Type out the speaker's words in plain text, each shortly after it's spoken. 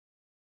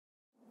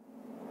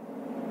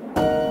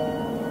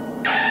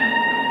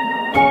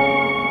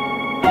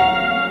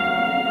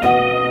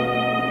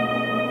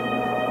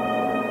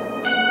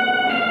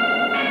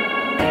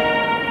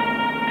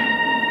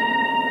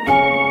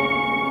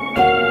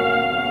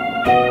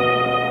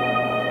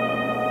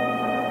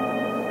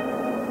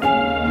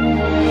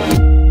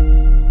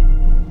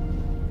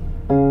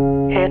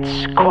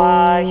It's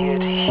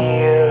quiet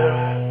here,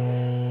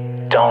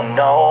 don't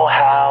know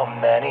how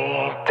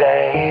many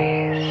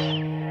days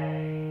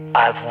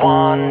I've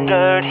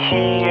wandered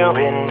here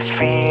in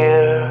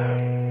fear,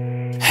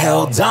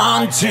 held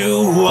on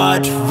to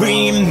what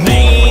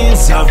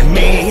remains of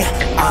me.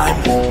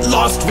 I'm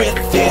lost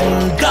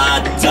within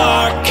the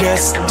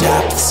darkest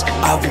depths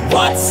of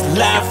what's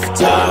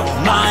left of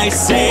my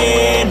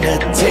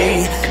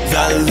sanity.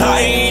 The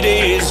light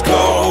is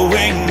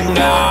going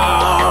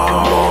out.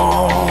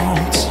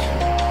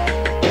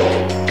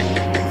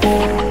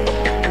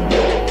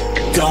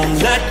 Don't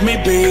let me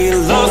be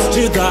lost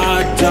to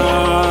the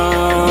dark.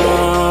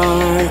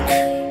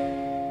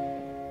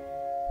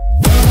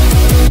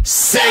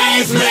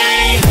 Save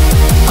me,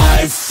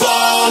 I've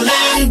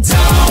fallen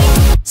down.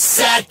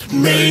 Set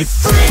me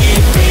free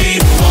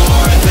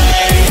before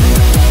they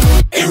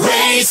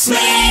erase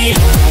me.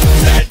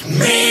 Let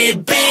me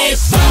be